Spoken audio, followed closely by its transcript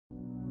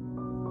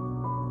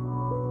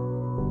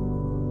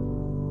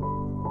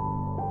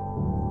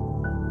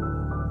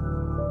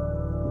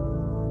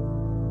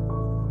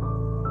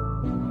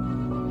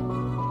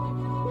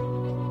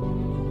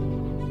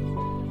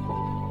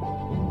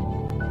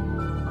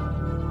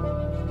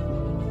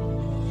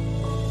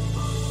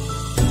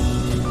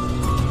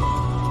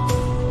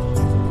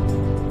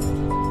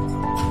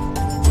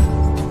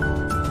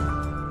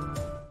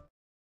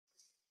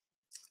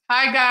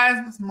Hi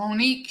guys, it's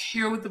Monique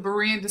here with the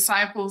Berean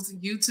Disciples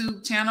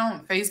YouTube channel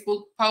and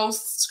Facebook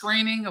posts,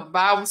 screening of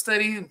Bible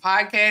study and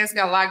podcasts.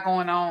 Got a lot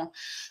going on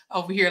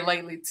over here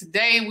lately.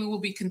 Today we will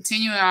be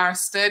continuing our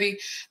study.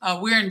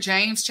 We're in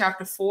James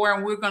chapter 4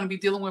 and we're going to be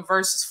dealing with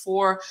verses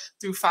 4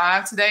 through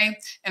 5 today.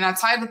 And I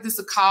titled this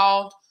a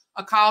call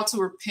to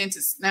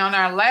repentance. Now in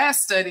our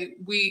last study,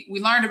 we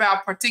learned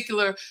about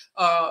particular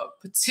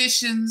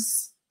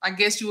petitions, I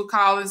guess you would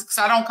call this, because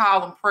I don't call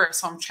them prayers,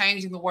 so I'm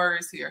changing the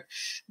words here,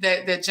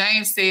 that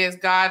James says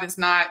God is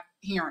not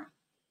hearing.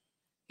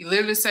 He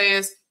literally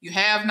says, you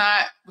have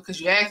not because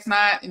you ask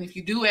not, and if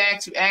you do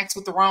ask, you ask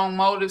with the wrong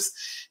motives.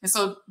 And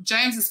so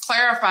James is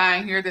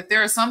clarifying here that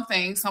there are some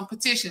things, some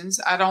petitions,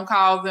 I don't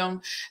call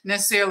them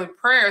necessarily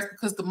prayers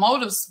because the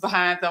motives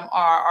behind them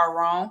are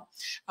wrong.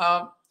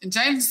 And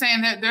James is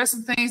saying that there are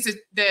some things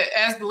that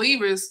as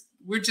believers,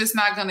 we're just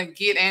not going to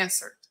get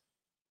answered.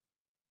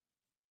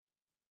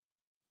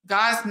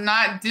 God's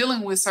not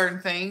dealing with certain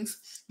things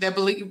that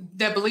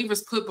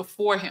believers put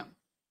before him.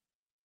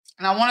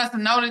 And I want us to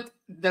note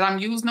that I'm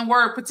using the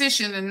word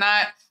petition and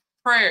not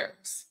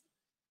prayers.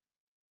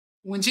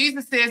 When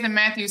Jesus says in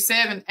Matthew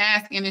 7,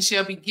 ask and it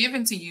shall be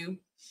given to you,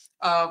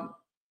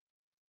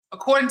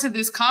 according to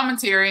this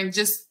commentary and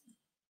just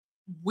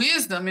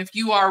wisdom, if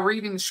you are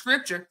reading the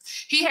scripture,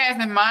 he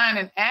has in mind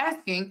an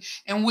asking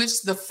in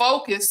which the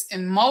focus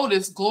and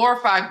motives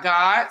glorify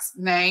God's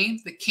name,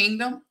 the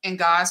kingdom, and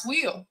God's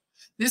will.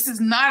 This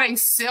is not a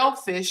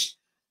selfish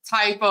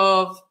type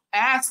of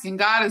asking.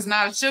 God is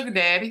not a sugar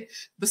daddy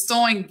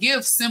bestowing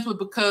gifts simply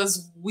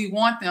because we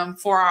want them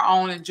for our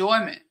own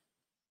enjoyment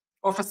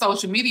or for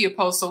social media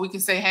posts so we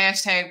can say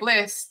hashtag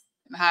blessed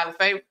and highly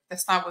favored.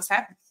 That's not what's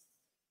happening.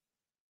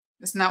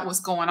 That's not what's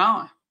going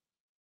on.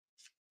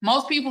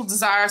 Most people's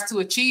desires to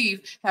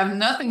achieve have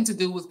nothing to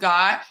do with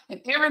God and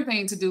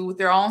everything to do with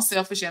their own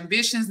selfish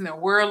ambitions and their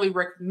worldly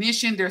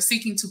recognition. They're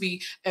seeking to be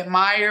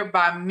admired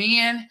by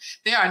men.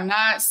 They are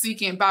not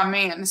seeking by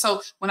man. And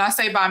so when I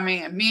say by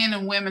man, men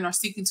and women are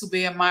seeking to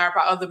be admired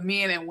by other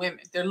men and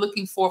women. They're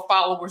looking for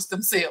followers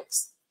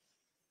themselves.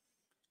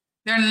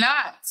 They're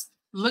not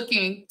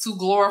looking to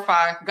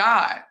glorify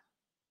God.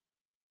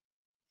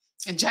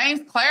 And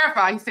James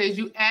clarified, he says,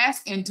 you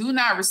ask and do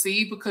not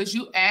receive because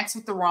you ask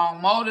with the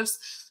wrong motives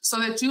so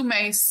that you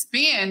may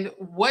spend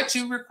what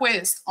you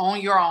request on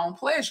your own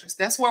pleasures.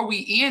 That's where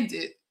we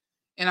ended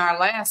in our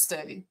last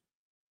study.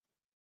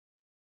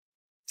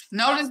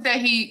 Notice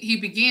that he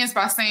begins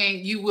by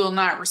saying, you will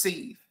not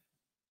receive.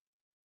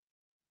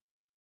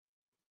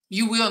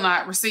 You will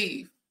not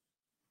receive.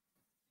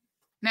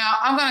 Now,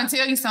 I'm going to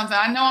tell you something.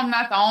 I know I'm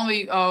not the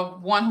only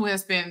one who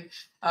has been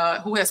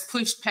who has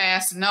pushed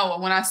past no.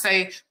 And when I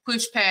say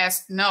push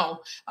past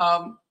no,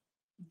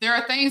 there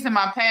are things in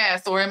my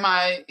past or in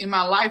my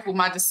life with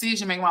my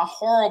decision making, my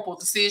horrible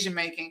decision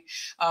making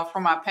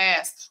from my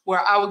past,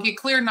 where I would get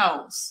clear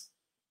no's.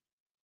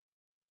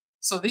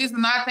 So these are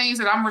not things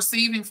that I'm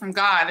receiving from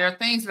God. There are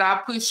things that I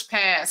push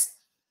past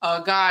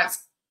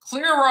God's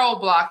clear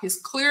roadblock, his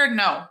clear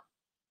no,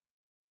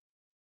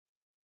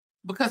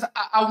 because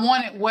I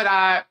wanted what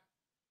I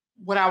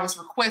was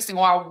requesting,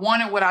 or I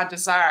wanted what I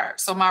desired.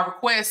 So my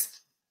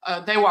requests,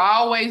 they were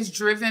always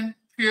driven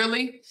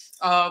purely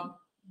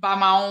by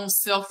my own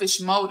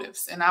selfish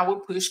motives, and I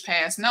would push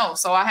past no.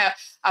 So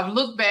I've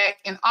looked back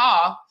in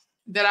awe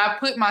that I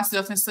put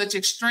myself in such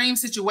extreme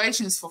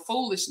situations for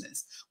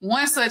foolishness.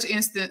 One such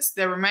instance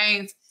that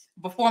remains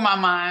before my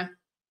mind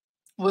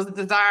was the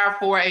desire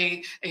for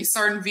a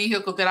certain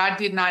vehicle that I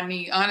did not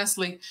need.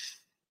 Honestly,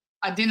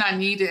 I did not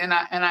need it, and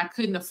I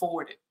couldn't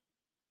afford it.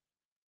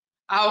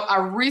 I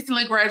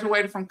recently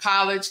graduated from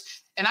college,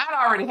 and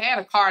I'd already had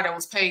a car that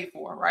was paid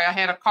for, right? I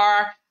had a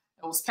car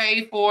that was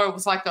paid for. It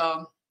was like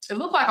it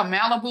looked like a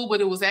Malibu, but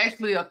it was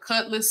actually a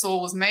Cutlass, so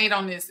it was made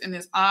in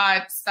this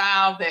odd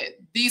style that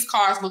these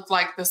cars looked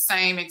like the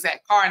same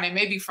exact car, and they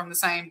may be from the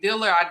same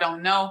dealer. I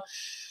don't know,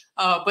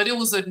 but it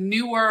was a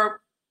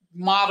newer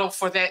model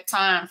for that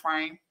time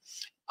frame.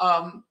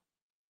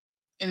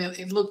 And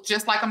it looked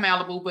just like a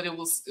Malibu, but it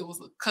was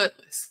a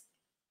Cutlass.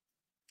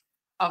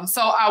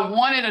 So I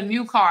wanted a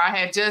new car. I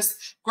had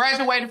just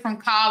graduated from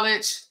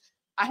college.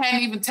 I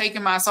hadn't even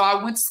taken so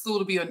I went to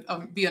school to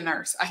be a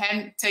nurse. I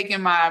hadn't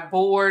taken my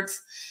boards.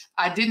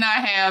 I did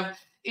not have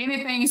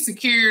anything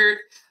secured.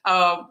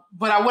 But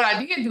what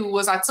I did do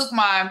was I took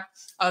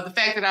the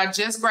fact that I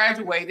just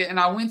graduated and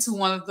I went to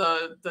one of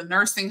the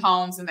nursing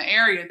homes in the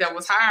area that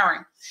was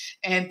hiring,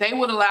 and they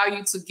would allow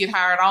you to get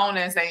hired on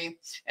as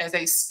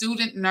a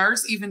student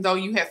nurse, even though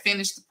you had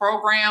finished the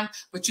program,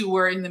 but you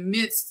were in the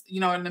midst,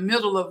 in the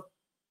middle of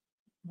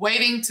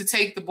waiting to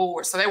take the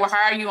board. So they would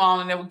hire you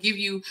on and they would give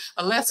you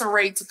a lesser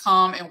rate to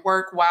come and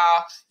work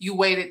while you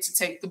waited to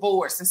take the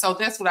boards. And so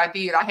that's what I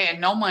did. I had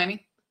no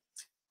money.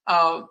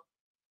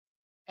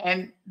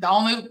 And the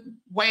only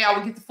way I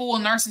would get the full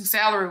nursing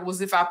salary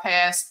was if I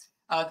passed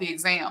the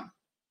exam.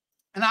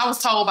 And I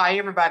was told by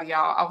everybody,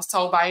 y'all. I was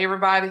told by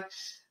everybody.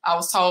 I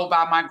was told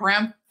by my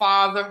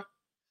grandfather.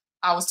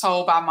 I was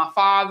told by my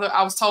father.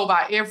 I was told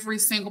by every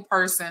single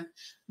person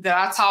that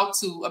I talked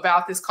to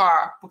about this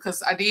car,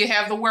 because I did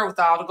have the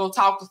wherewithal to go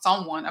talk to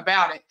someone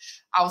about it,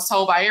 I was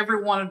told by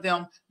every one of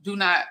them, don't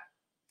buy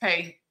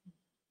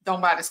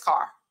this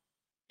car.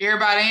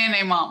 Everybody and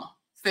their mama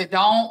said,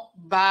 don't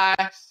buy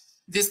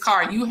this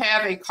car. You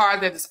have a car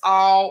that is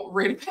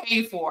already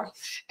paid for,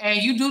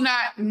 and you do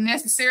not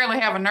necessarily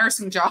have a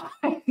nursing job.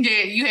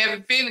 Yeah, you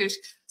haven't finished.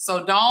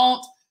 So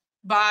don't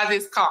buy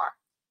this car.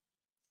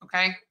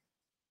 Okay.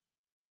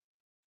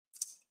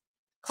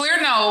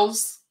 Clear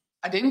nose.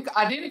 I didn't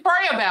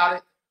pray about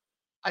it.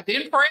 I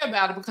didn't pray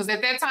about it because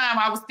at that time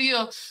I was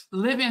still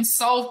living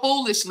so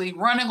foolishly,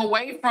 running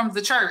away from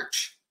the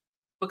church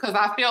because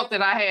I felt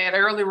that I had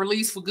early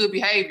release for good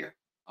behavior.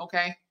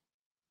 Okay.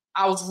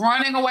 I was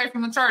running away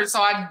from the church.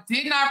 So I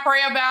did not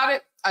pray about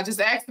it. I just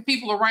asked the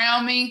people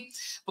around me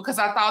because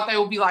I thought they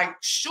would be like,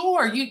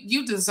 sure,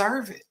 you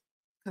deserve it.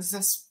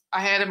 Because I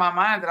had in my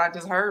mind that I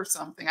deserved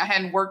something. I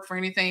hadn't worked for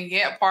anything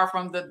yet apart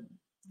from the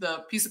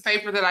piece of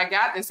paper that I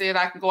got that said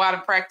I could go out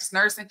and practice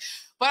nursing.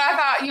 But I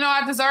thought,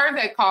 I deserved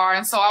that car.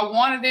 And so I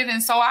wanted it.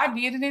 And so I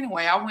did it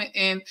anyway. I went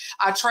and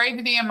I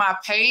traded in my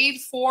paid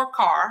for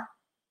car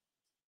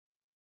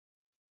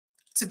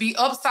to be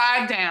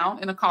upside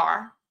down in a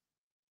car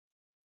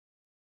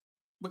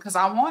because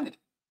I wanted it.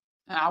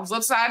 And I was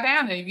upside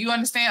down. And if you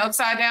understand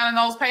upside down in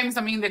those payments,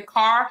 I mean, the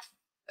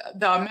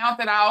amount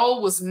that I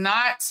owed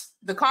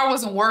the car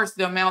wasn't worth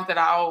the amount that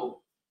I owed.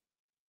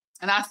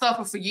 And I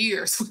suffered for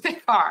years with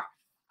that car.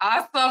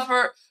 I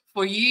suffered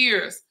for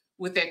years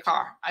with that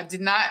car. I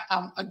did not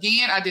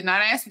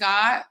ask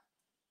God,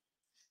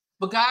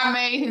 but God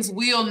made his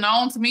will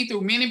known to me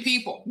through many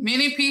people.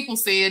 Many people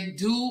said,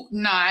 do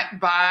not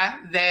buy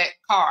that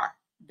car.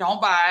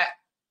 Don't buy it.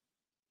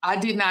 I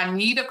did not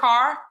need a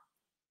car.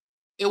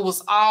 It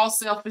was all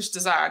selfish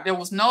desire. There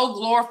was no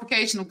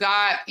glorification of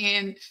God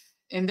in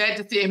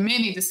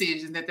many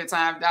decisions at that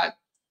time.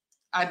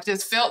 I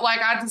just felt like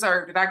I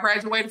deserved it. I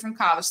graduated from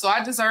college, so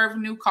I deserved a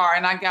new car,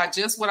 and I got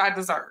just what I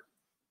deserved.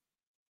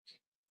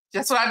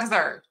 Just what I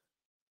deserved.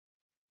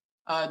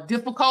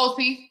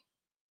 Difficulty,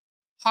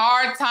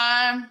 hard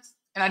times,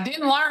 and I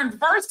didn't learn the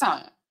first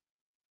time.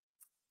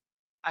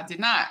 I did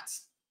not.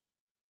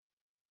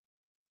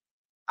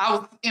 I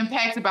was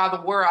impacted by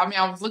the world. I mean,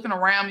 I was looking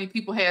around me.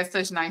 People had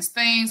such nice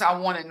things. I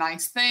wanted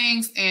nice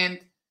things, and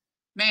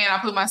man, I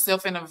put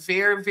myself in a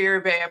very, very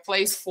bad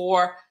place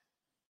for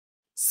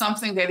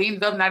something that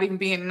ended up not even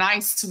being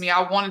nice to me.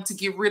 I wanted to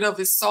get rid of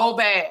it so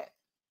bad,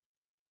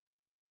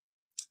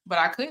 but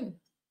I couldn't.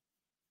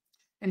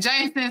 And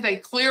James sends a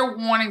clear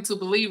warning to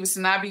believers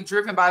to not be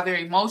driven by their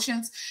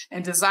emotions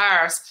and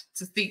desires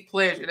to seek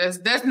pleasure.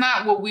 That's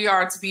not what we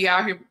are to be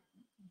out here.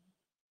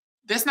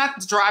 That's not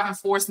the driving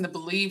force in the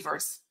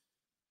believer's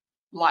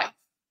life.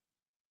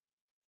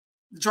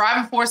 The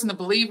driving force in the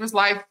believer's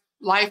life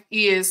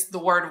is the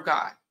word of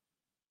God,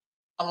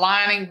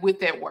 aligning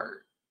with that word.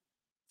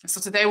 And so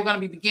today we're going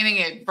to be beginning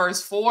at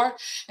verse 4.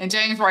 And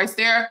James writes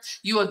there,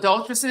 you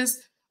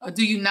adulteresses,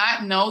 do you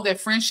not know that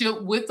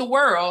friendship with the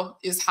world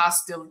is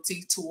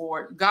hostility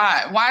toward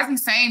God? Why is he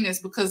saying this?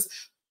 Because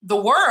the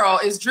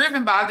world is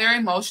driven by their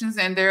emotions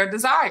and their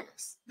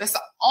desires. That's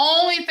the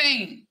only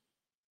thing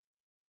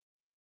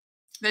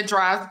that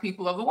drives the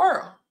people of the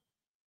world.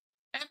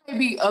 And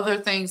maybe other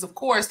things, of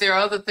course, there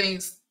are other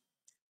things.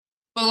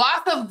 But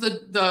lots of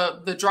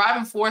the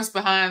driving force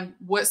behind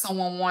what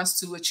someone wants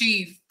to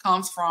achieve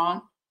comes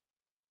from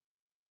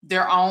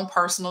their own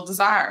personal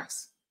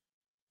desires.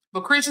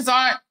 But Christians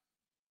aren't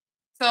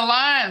to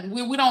align.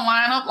 We don't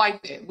line up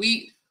like that.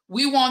 We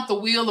want the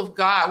will of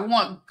God. We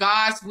want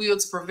God's will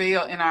to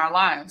prevail in our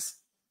lives.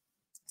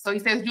 So he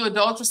says, you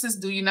adulteresses,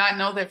 do you not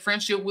know that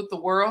friendship with the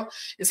world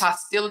is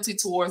hostility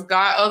towards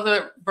God?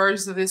 Other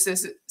versions of this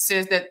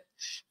says that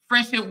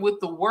friendship with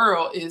the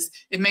world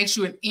it makes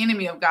you an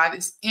enemy of God.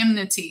 It's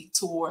enmity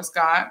towards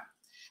God.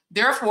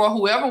 Therefore,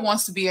 whoever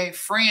wants to be a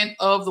friend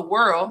of the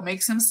world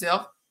makes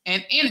himself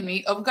an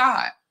enemy of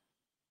God.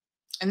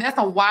 And that's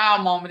a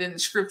wild moment in the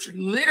scripture.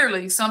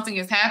 Literally, something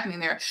is happening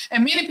there.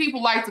 And many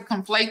people like to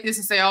conflate this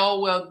and say, oh,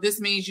 well,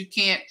 this means you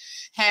can't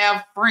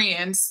have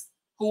friends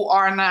who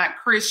are not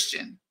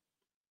Christian.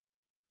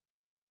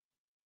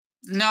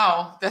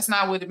 No, that's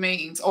not what it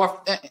means.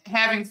 Or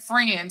having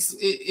friends,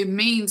 it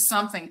means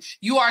something.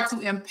 You are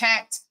to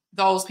impact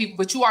those people,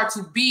 but you are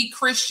to be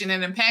Christian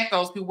and impact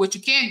those people. What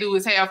you can't do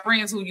is have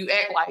friends who you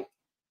act like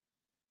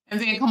and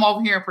then come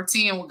over here and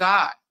pretend with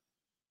God.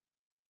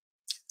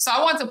 So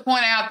I want to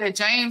point out that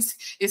James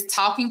is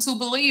talking to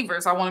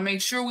believers. I want to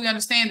make sure we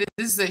understand that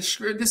this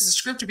is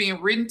scripture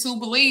being written to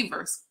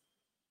believers.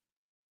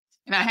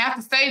 And I have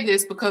to say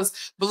this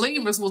because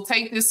believers will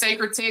take this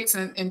sacred text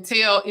and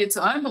tell it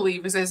to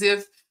unbelievers as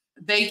if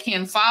they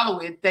can follow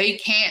it. They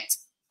can't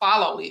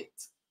follow it.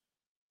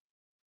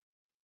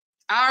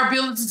 Our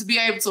ability to be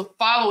able to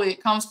follow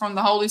it comes from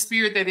the Holy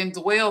Spirit that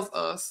indwells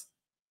us.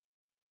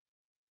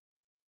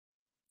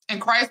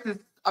 And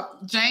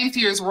James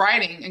here is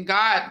writing, and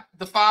God,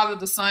 the Father,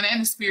 the Son,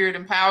 and the Spirit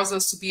empowers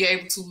us to be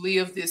able to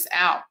live this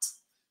out.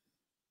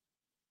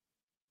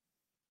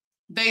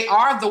 They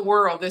are the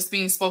world that's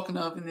being spoken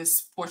of in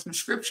this portion of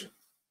scripture.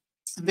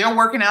 They're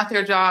working out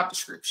their job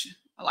description.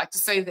 I like to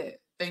say that.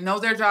 They know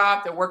their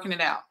job, they're working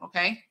it out,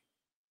 okay?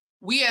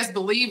 We as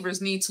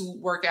believers need to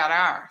work out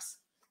ours.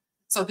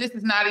 So this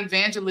is not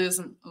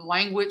evangelism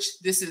language.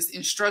 This is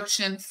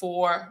instruction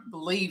for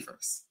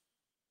believers.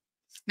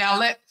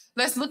 Now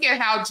let's look at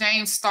how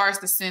James starts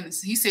the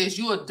sentence. He says,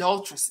 you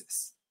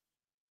adulteresses.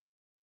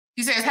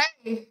 He says,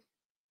 hey,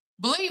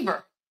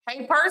 believer,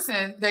 hey,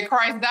 person that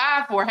Christ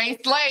died for, hey,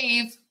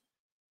 slave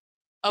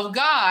of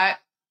God,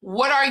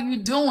 what are you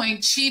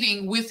doing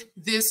cheating with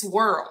this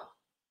world?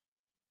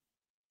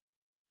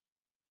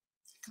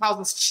 He calls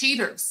us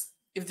cheaters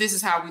if this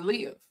is how we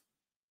live.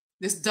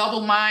 This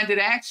double-minded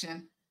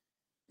action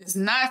is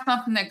not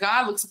something that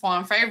God looks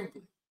upon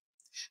favorably.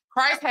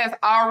 Christ has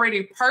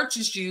already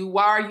purchased you.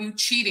 Why are you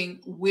cheating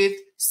with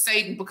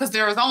Satan? Because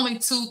there is only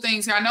two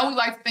things here. I know we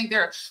like to think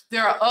there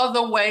are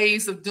other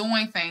ways of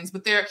doing things,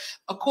 but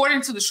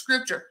according to the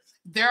scripture,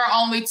 there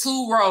are only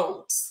two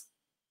roads.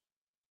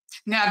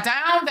 Now,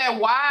 down that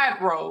wide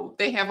road,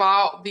 they have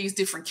all these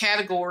different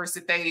categories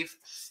that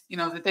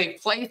they've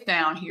placed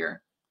down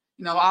here.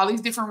 All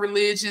these different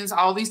religions,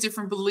 all these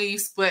different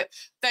beliefs, but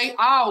they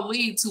all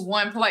lead to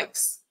one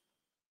place.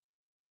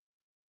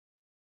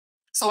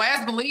 So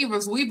as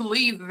believers, we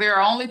believe that there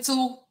are only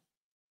two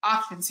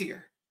options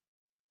here.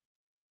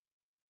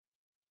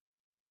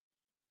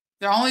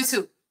 There are only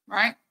two,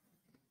 right?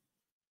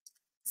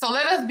 So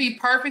let us be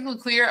perfectly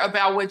clear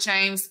about what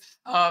James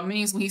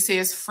means when he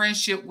says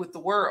friendship with the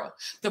world.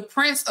 The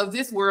prince of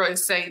this world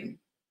is Satan.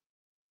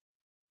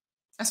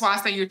 That's why I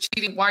say you're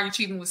cheating. Why are you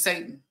cheating with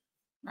Satan,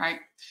 right?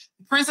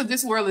 The prince of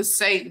this world is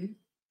Satan.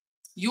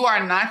 You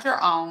are not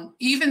your own.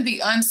 Even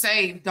the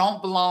unsaved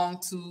don't belong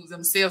to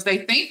themselves. They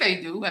think they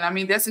do. And I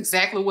mean, that's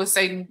exactly what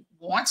Satan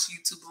wants you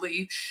to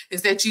believe,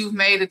 is that you've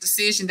made a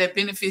decision that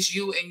benefits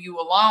you and you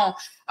alone.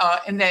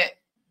 And that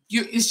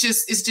it's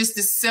just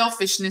this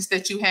selfishness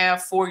that you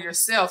have for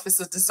yourself. It's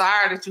a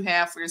desire that you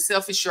have for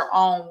yourself. It's your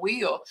own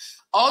will.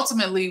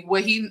 Ultimately,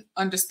 what he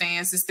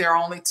understands is there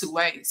are only two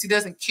ways. He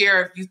doesn't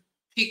care if you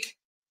pick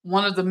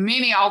one of the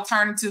many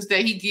alternatives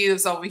that he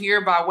gives over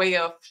here by way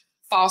of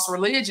false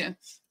religion.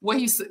 What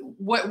he's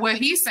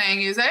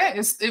saying is that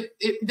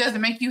it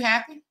doesn't make you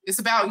happy. It's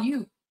about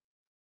you.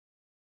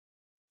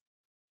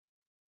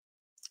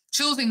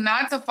 Choosing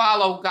not to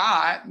follow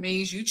God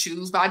means you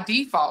choose by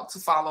default to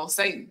follow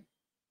Satan.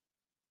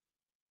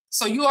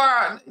 So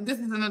this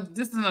is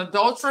an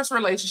adulterous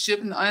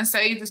relationship, and the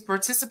unsaved is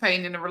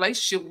participating in a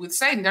relationship with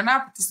Satan. They're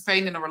not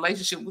participating in a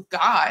relationship with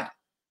God.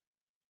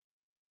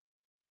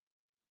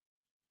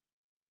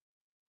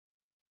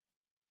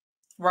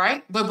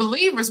 Right? But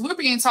believers, we're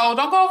being told,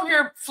 don't go over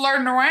here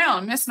flirting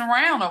around, messing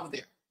around over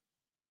there.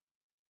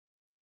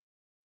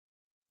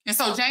 And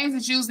so James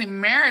is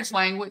using marriage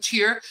language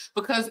here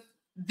because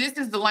this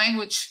is the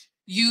language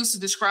used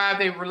to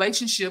describe a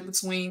relationship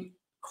between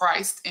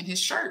Christ and his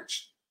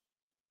church.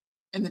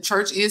 And the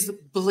church is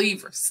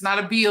believers. It's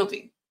not a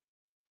building.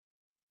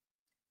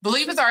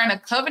 Believers are in a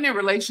covenant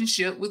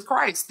relationship with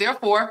Christ.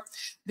 Therefore,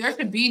 there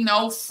should be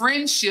no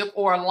friendship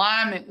or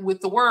alignment with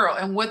the world.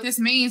 And what this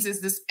means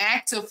is this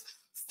active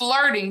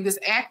flirting, this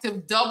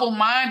active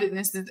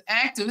double-mindedness, this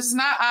is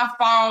not I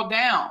fall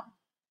down,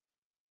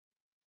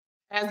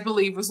 as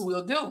believers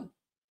will do.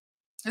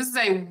 This is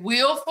a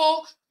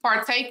willful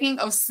partaking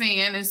of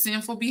sin and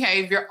sinful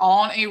behavior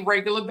on a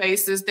regular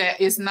basis that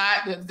is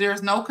not,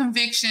 there's no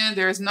conviction,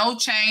 there is no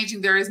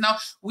changing,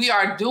 we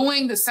are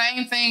doing the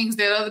same things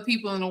that other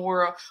people in the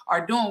world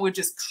are doing. We're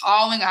just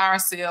calling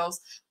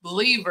ourselves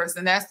believers,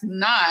 and that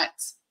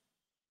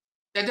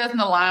doesn't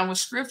align with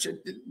scripture.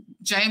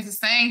 James is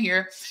saying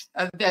here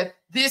that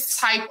this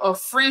type of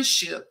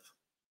friendship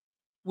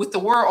with the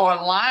world or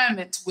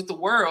alignment with the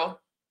world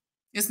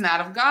is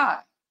not of God.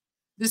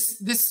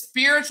 This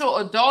spiritual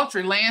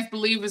adultery lands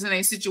believers in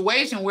a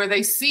situation where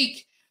they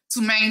seek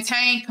to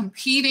maintain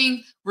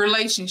competing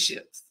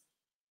relationships.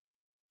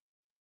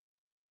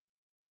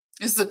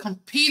 It's a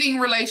competing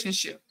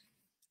relationship.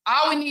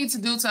 All we need to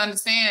do to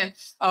understand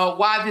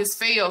why this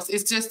fails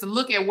is just to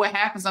look at what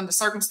happens under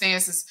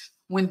circumstances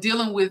when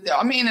dealing with,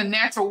 in the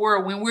natural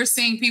world, when we're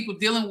seeing people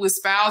dealing with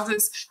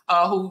spouses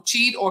who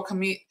cheat or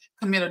commit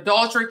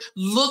adultery.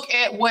 Look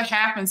at what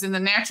happens in the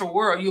natural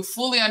world. You'll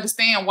fully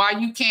understand why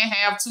you can't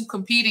have two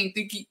competing,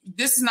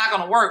 this is not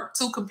going to work,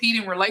 two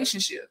competing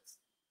relationships.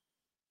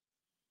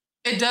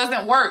 It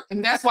doesn't work.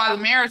 And that's why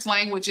the marriage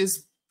language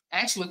is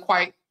actually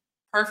quite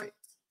perfect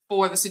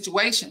for the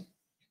situation.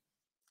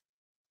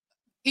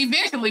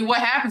 Eventually, what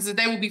happens is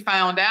they will be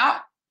found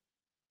out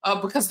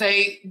because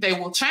they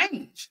will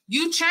change.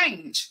 You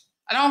change.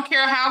 I don't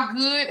care how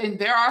good, and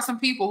there are some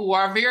people who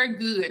are very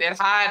good at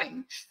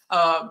hiding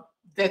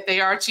that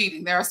they are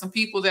cheating. There are some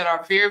people that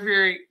are very,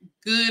 very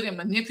good and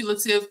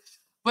manipulative,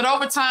 but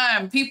over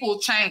time, people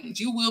change.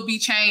 You will be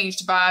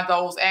changed by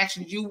those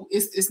actions.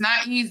 It's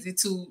not easy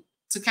to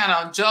kind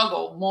of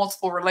juggle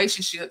multiple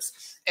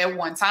relationships at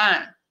one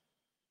time,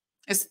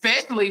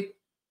 especially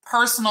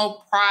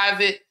personal,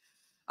 private,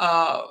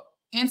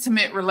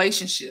 intimate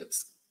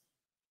relationships.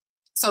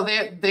 So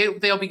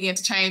they'll begin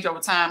to change over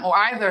time, or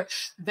either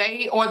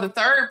they or the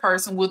third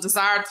person will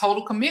desire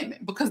total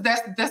commitment, because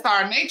that's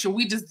our nature.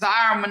 We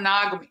desire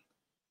monogamy,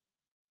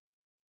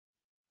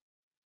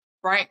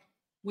 right?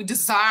 We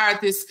desire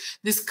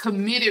this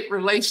committed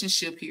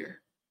relationship here.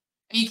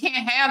 And you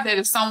can't have that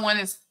if someone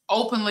is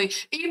openly,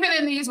 even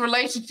in these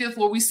relationships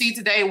where we see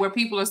today where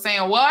people are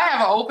saying, well, I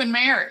have an open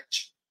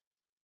marriage.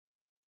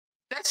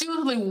 That's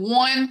usually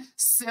one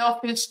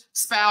selfish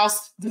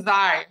spouse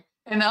desire,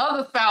 and the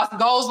other spouse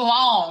goes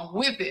along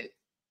with it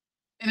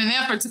in an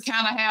effort to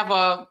kind of have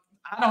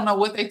I don't know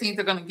what they think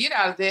they're going to get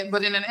out of that,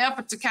 but in an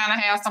effort to kind of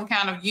have some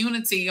kind of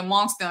unity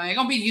amongst them. They're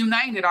going to be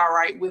united, all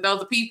right, with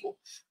other people.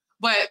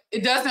 But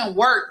it doesn't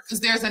work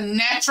because there's a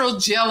natural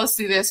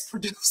jealousy that's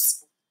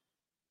produced,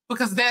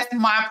 because that's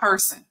my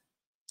person.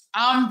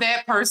 I'm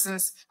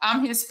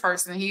his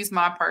person, he's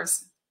my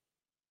person.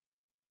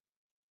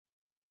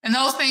 And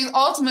those things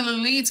ultimately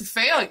lead to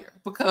failure,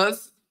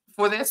 because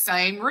for that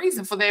same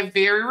reason, for that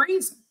very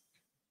reason.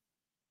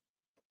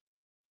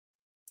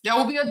 There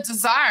will be a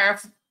desire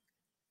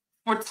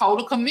for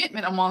total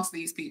commitment amongst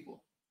these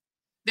people.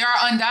 There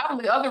are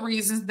undoubtedly other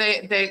reasons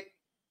that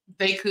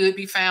they could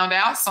be found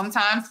out.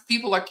 Sometimes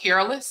people are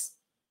careless.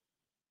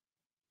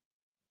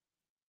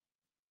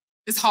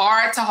 It's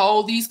hard to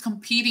hold these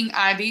competing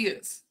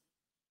ideas.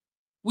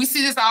 We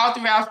see this all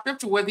throughout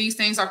Scripture, where these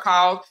things are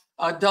called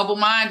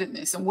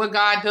double-mindedness, and what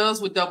God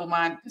does with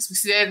double-mindedness. We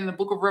see that in the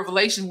book of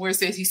Revelation, where it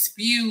says he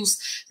spews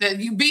that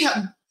you be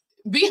hot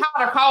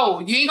or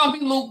cold. You ain't gonna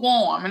be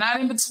lukewarm and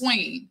not in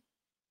between.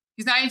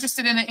 He's not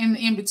interested in the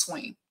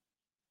in-between.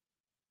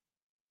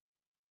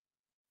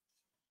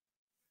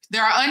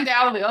 There are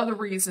undoubtedly other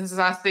reasons, as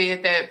I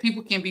said, that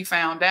people can be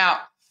found out.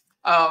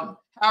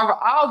 However,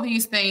 all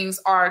these things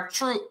are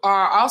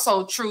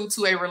also true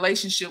to a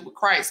relationship with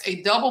Christ.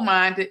 A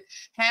double-minded,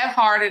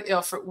 half-hearted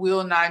effort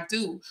will not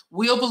do.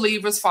 Will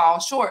believers fall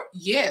short?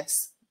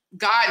 Yes,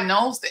 God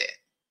knows that.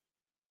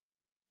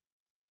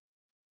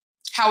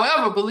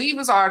 However,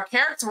 believers are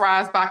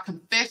characterized by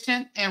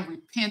confession and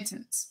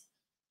repentance.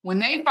 When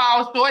they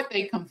fall short,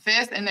 they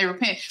confess and they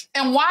repent.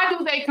 And why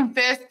do they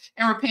confess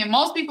and repent?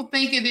 Most people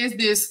think it is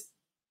this,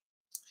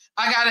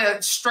 I got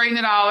to straighten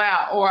it all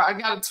out, or I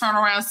got to turn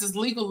around. It's this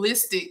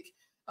legalistic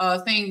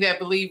thing that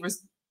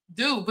believers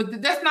do.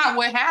 But that's not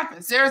what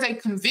happens. There's a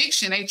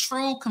conviction, a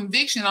true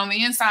conviction on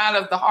the inside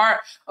of the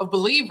heart of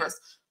believers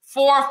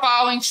for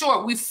falling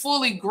short. We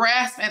fully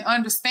grasp and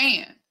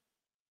understand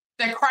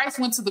that Christ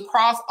went to the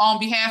cross on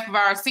behalf of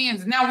our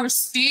sins. Now we're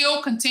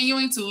still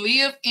continuing to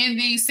live in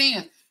these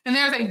sins. And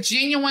there's a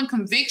genuine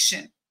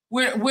conviction.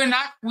 We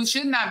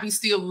should not be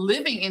still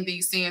living in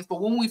these sins,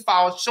 but when we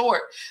fall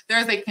short,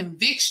 there's a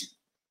conviction.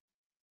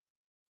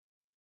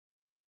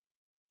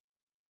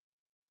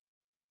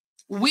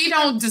 We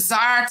don't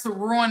desire to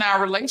ruin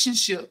our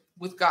relationship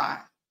with God.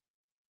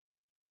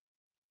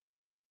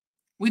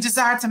 We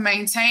desire to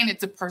maintain it,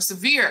 to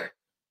persevere.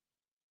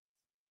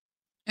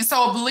 And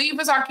so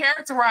believers are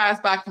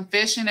characterized by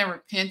confession and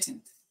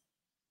repentance,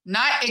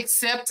 not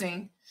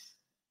accepting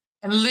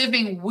and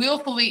living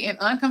willfully in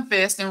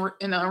unconfessed and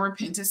in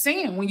unrepentant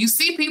sin. When you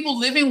see people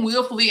living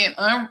willfully in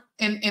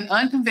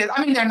unconfessed,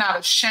 I mean, they're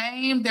not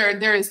ashamed.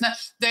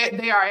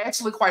 They are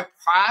actually quite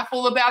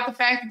prideful about the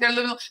fact that they're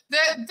living.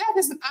 That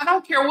is, I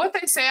don't care what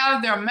they say out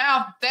of their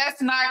mouth.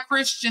 That's not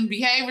Christian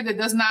behavior. That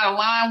does not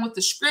align with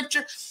the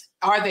Scripture.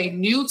 Are they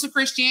new to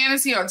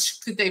Christianity, or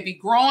could they be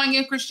growing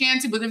in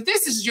Christianity? But if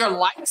this is your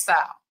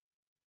lifestyle,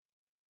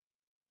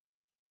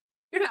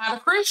 you're not a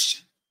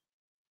Christian.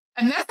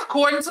 And that's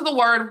according to the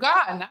word of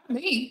God, not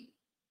me.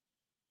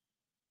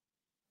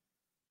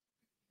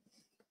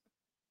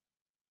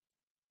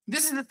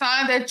 This is a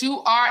sign that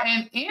you are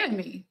an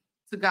enemy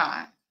to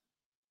God,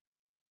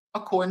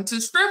 according to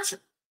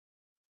Scripture.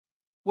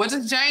 What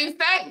does James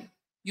say?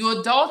 You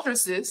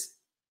adulteresses,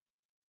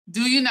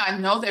 do you not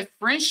know that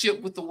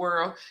friendship with the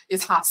world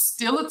is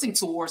hostility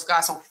towards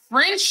God? So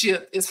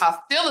friendship is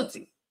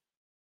hostility.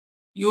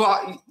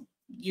 You're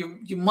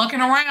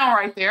monkeying around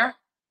right there.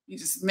 You're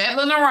just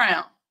meddling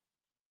around.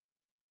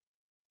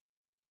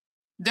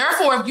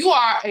 Therefore, if you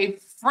are a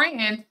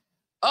friend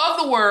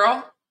of the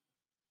world,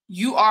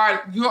 you're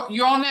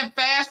on that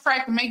fast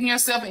track to making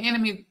yourself an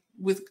enemy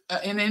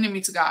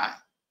to God.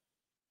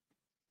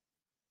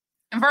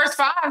 And verse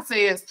 5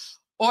 says,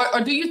 or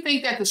do you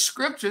think that the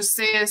Scripture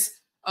says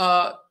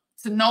to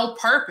no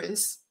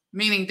purpose,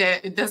 meaning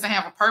that it doesn't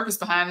have a purpose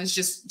behind it, it's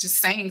just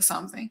saying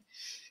something?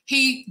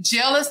 He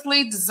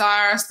jealously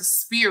desires the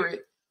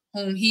Spirit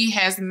whom he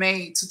has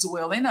made to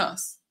dwell in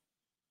us.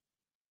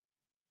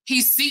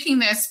 He's seeking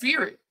that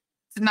Spirit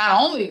to not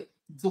only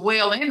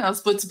dwell in us,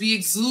 but to be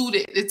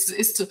exuded.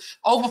 It's to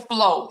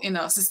overflow in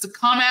us. It's to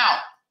come out.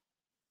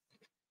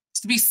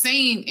 It's to be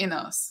seen in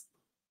us.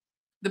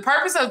 The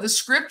purpose of the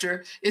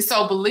Scripture is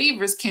so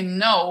believers can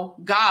know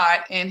God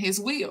and his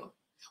will.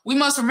 We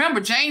must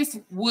remember, James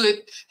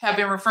would have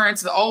been referring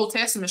to the Old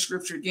Testament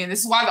Scripture again.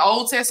 This is why the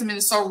Old Testament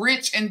is so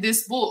rich in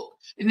this book,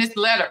 in this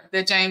letter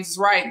that James is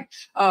writing.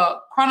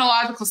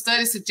 Chronological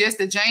studies suggest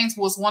that James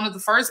was one of the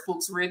first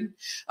books written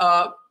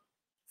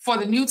for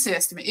the New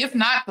Testament, if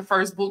not the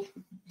first book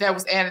that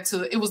was added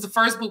to it. It was the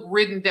first book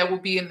written that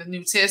would be in the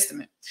New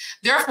Testament.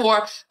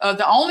 Therefore,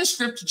 the only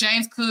scripture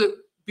James could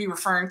be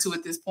referring to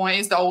at this point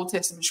is the Old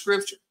Testament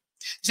scripture.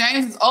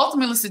 James is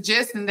ultimately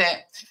suggesting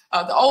that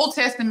the Old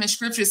Testament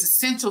scripture is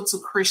essential to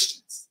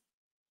Christians.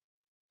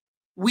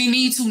 We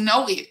need to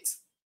know it,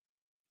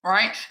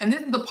 right? And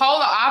this is the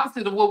polar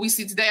opposite of what we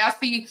see today. I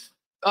see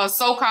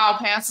so-called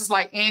pastors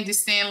like Andy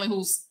Stanley,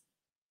 who's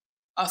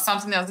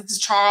something else. This is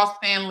Charles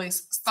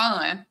Stanley's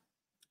son.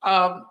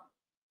 And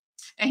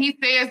he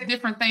says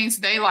different things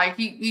today, like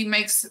he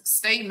makes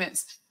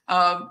statements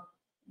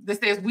that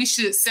says we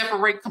should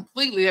separate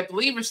completely, that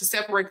believers should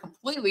separate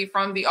completely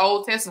from the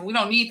Old Testament. We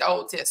don't need the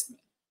Old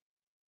Testament.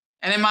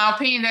 And in my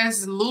opinion, that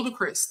is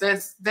ludicrous.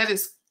 That's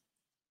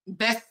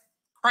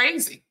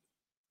crazy.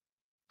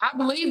 I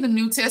believe the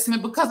New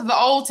Testament because of the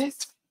Old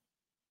Testament.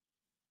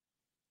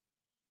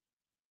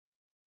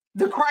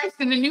 The Christ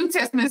in the New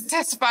Testament is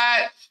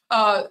testified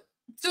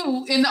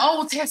to in the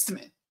Old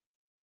Testament.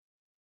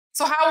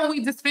 So how will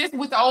we dispense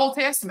with the Old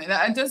Testament?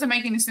 It doesn't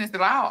make any sense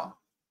at all.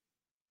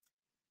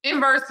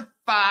 In verse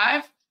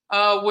 5,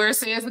 where it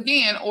says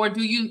again, or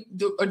do you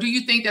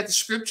think that the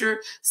scripture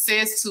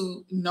says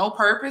to no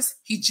purpose,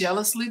 he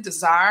jealously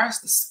desires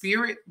the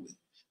spirit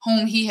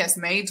whom he has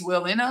made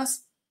dwell in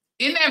us?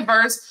 In that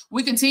verse,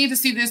 we continue to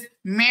see this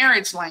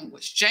marriage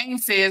language.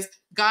 James says,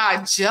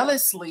 God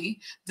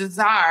jealously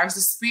desires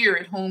the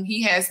spirit whom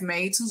he has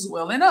made to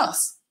dwell in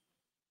us.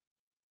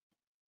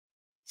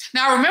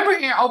 Now, I remember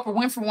hearing Oprah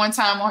Winfrey one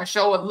time on her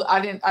show.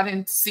 I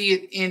didn't see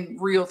it in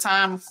real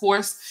time, of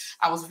course.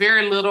 I was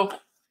very little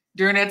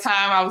during that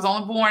time. I was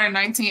only born in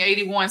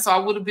 1981, so I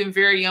would have been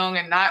very young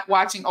and not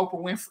watching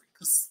Oprah Winfrey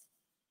because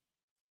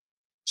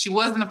she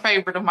wasn't a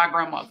favorite of my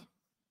grandmother.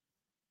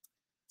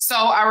 So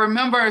I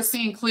remember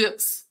seeing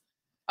clips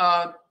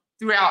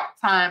throughout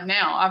time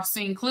now. I've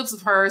seen clips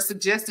of her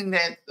suggesting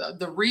that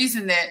the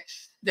reason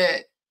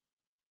that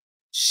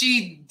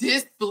she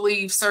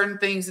disbelieved certain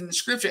things in the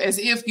scripture, as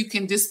if you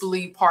can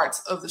disbelieve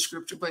parts of the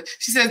scripture. But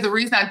she says the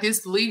reason I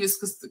disbelieve is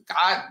because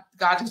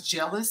God is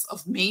jealous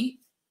of me.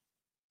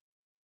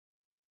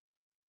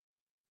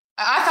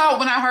 I thought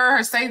when I heard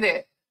her say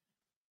that,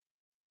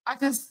 I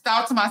just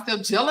thought to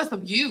myself, jealous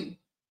of you.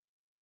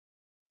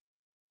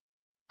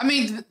 I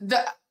mean,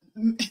 the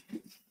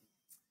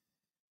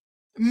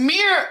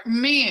mere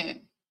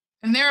men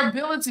and their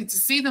ability to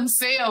see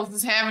themselves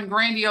as having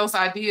grandiose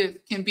ideas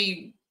can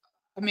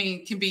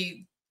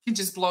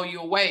just blow you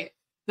away.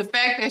 The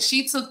fact that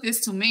she took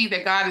this to mean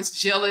that God is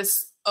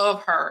jealous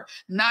of her,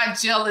 not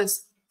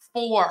jealous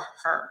for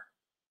her.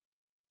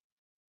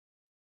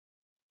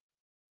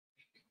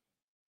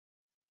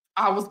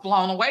 I was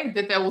blown away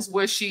that was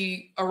where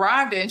she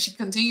arrived at, and she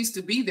continues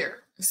to be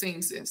there. It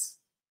seems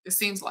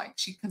like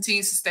she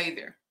continues to stay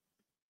there.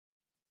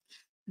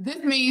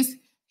 This means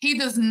he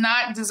does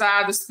not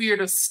desire the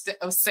spirit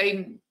of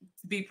Satan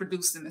to be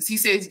produced in us. He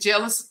says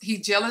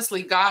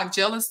God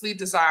jealously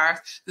desires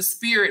the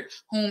spirit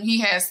whom he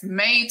has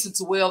made to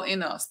dwell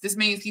in us. This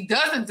means he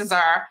doesn't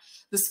desire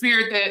the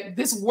spirit that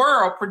this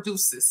world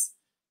produces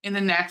in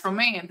the natural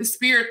man, the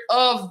spirit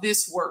of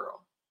this world,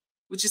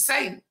 which is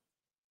Satan.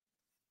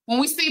 When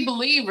we see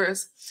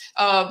believers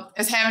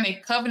as having a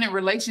covenant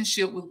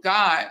relationship with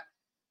God,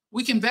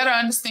 we can better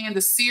understand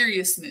the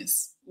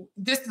seriousness.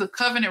 This is a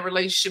covenant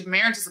relationship.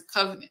 Marriage is a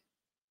covenant,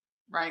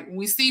 right? When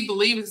we see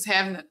believers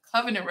having a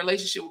covenant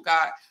relationship with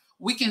God,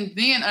 we can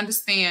then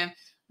understand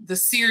the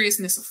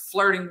seriousness of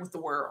flirting with the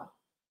world.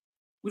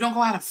 We don't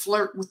go out and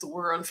flirt with the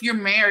world. If you're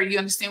married, you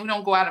understand we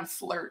don't go out and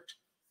flirt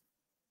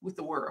with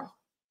the world.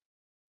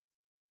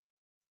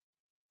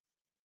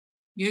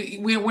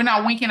 We're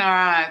not winking our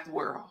eye at the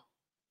world.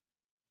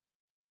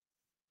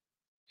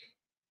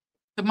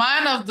 The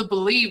mind of the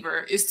believer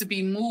is to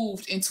be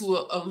moved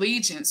into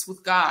allegiance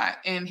with God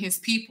and his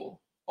people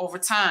over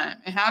time.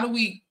 And how do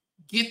we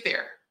get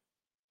there?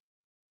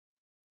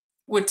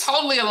 We're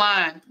totally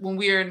aligned when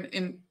we're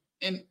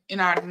in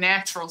our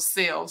natural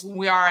selves, when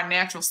we are our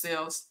natural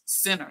selves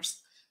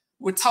sinners.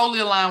 We're totally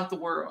aligned with the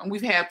world, and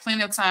we've had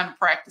plenty of time to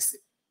practice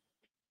it.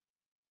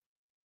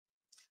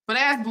 But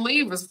as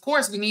believers, of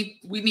course, we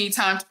need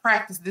time to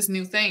practice this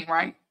new thing,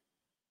 right?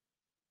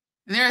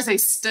 And there is a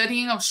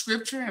studying of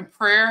scripture and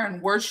prayer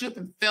and worship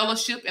and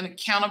fellowship and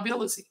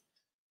accountability.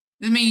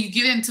 I mean, you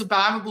get into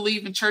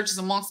Bible-believing churches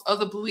amongst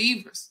other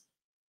believers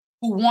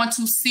who want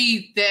to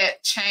see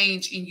that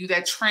change in you,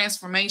 that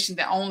transformation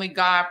that only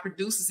God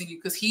produces in you,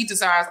 because he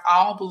desires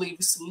all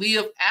believers to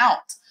live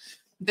out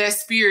that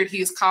spirit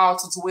he is called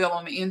to dwell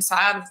on the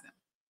inside of them.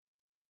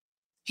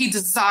 He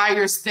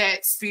desires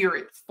that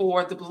spirit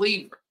for the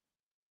believer.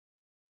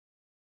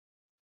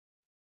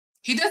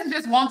 He doesn't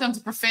just want them to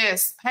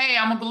profess, hey,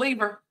 I'm a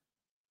believer.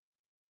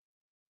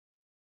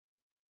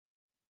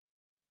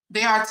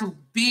 They are to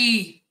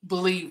be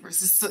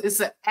believers. It's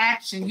an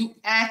action. You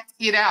act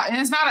it out. And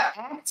it's not an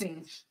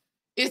acting.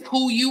 It's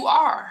who you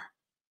are.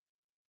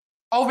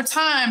 Over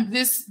time,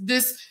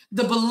 the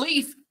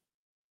belief,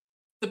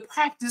 the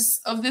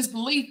practice of this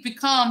belief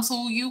becomes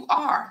who you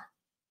are.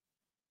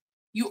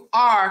 You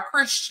are a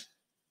Christian.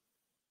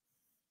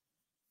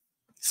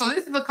 So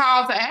this is a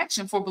call to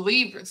action for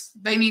believers.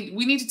 We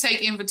need to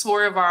take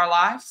inventory of our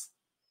lives,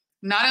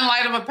 not in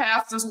light of a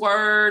pastor's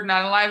word,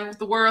 not in light of what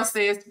the world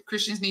says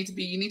Christians need to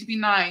be. You need to be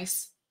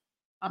nice.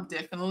 I'm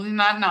definitely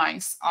not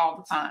nice all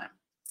the time.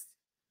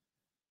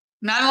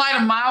 Not in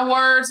light of my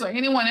words or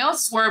anyone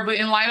else's word, but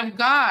in light of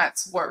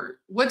God's word.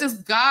 What does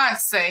God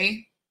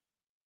say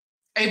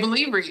a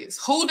believer is?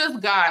 Who does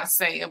God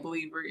say a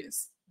believer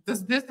is?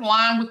 Does this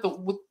line with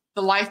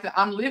the life that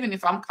I'm living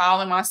if I'm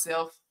calling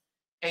myself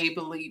a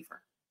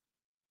believer?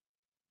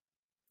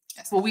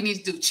 That's what we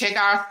need to do. Check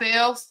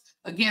ourselves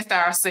against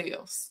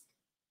ourselves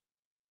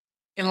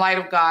in light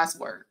of God's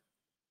word.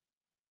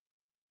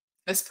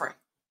 Let's pray.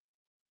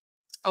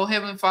 Oh,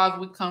 Heavenly Father,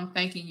 we come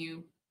thanking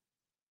you.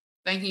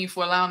 Thanking you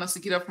for allowing us to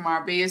get up from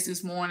our beds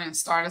this morning and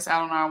start us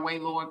out on our way,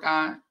 Lord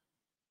God.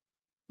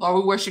 Lord,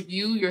 we worship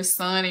you, your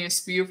Son, and your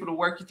Spirit for the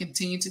work you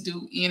continue to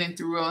do in and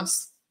through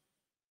us.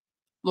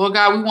 Lord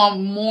God, we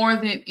want more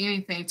than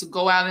anything to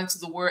go out into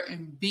the world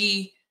and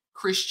be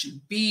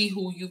Christian, be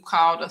who you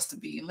called us to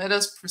be. And let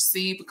us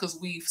proceed because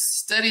we've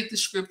studied the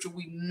scripture.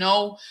 We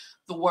know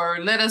the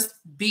word. Let us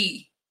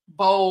be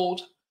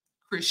bold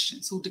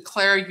Christians who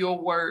declare your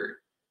word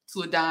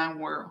to a dying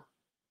world.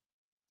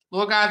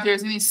 Lord God, if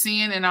there's any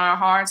sin in our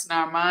hearts and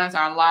our minds,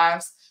 our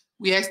lives,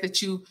 we ask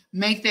that you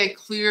make that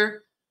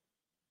clear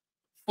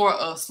for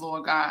us,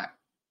 Lord God,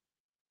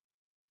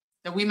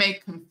 that we may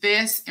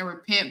confess and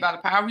repent by the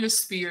power of your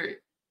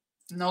Spirit,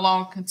 and no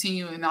longer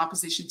continue in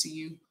opposition to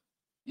you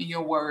in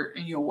your word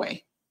and your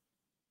way.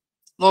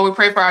 Lord, we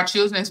pray for our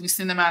children as we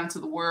send them out into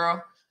the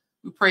world.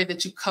 We pray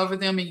that you cover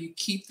them and you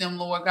keep them,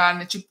 Lord God,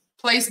 and that you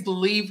place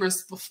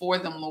believers before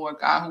them, Lord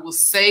God, who will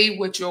say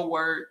what your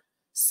word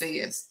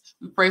says.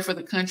 We pray for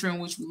the country in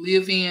which we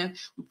live in.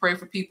 We pray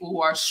for people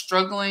who are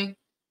struggling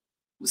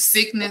with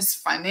sickness,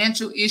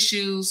 financial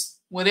issues,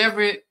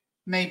 whatever it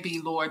may be,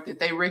 Lord, that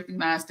they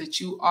recognize that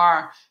you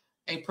are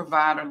a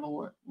provider,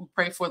 Lord. We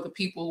pray for the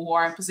people who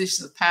are in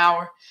positions of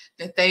power,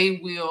 that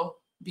they will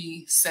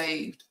be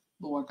saved,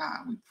 Lord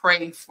God. We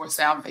pray for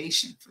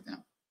salvation for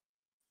them,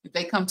 that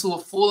they come to a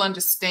full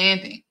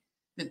understanding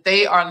that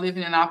they are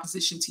living in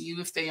opposition to you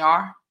if they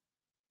are,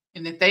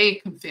 and that they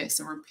confess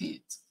and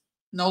repent,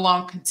 no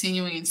longer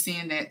continuing in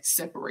sin that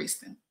separates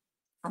them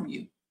from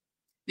you.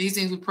 These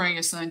things we pray in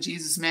your Son,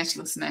 Jesus'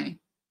 matchless name.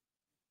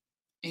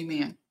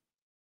 Amen.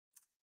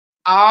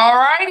 All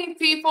righty,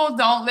 people.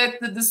 Don't let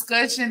the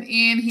discussion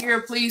end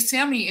here. Please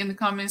tell me in the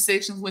comment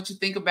sections what you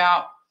think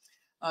about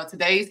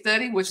today's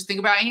study, what you think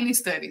about any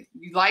study.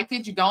 You like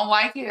it, you don't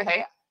like it.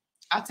 Hey,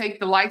 I take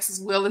the likes as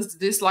well as the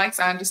dislikes.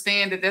 I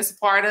understand that that's a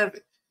part of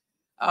it.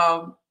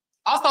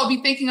 Also,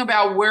 be thinking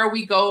about where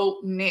we go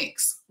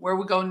next.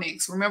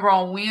 Remember,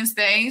 on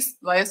Wednesdays,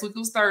 last week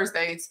was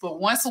Thursdays, but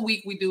once a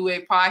week we do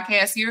a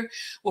podcast here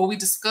where we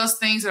discuss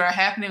things that are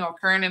happening or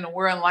occurring in the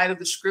world in light of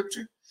the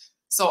scripture.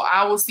 So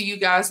I will see you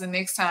guys the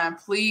next time.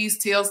 Please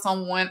tell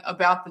someone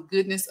about the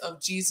goodness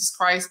of Jesus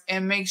Christ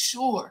and make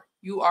sure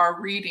you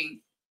are reading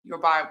your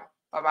Bible.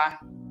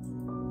 Bye-bye.